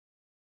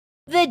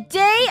The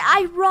day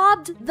I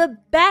robbed the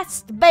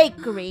best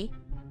bakery.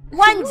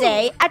 One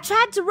day, I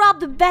tried to rob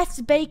the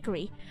best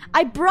bakery.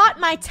 I brought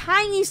my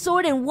tiny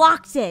sword and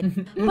walked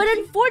in. But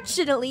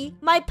unfortunately,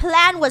 my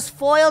plan was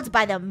foiled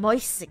by the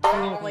moist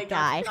security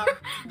guy.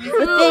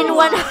 Within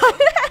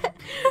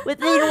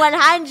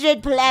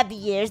 100 pleb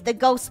years, the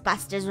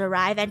Ghostbusters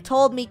arrived and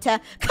told me to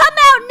come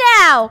out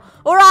now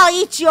or I'll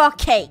eat your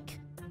cake.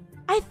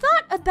 I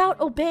thought about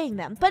obeying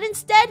them, but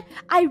instead,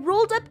 I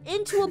rolled up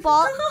into a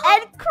ball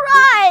and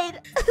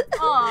cried.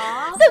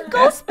 The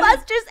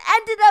Ghostbusters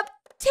ended up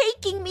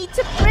taking me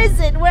to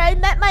prison where I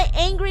met my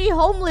angry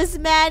homeless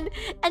man.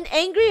 An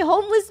angry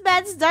homeless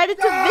man started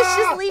to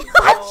viciously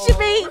punch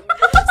me.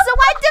 So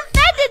I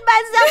defended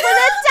myself with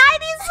a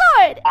tiny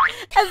sword.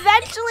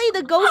 Eventually,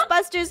 the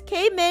Ghostbusters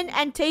came in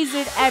and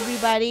tasered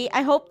everybody.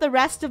 I hope the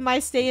rest of my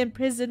stay in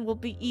prison will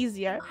be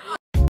easier.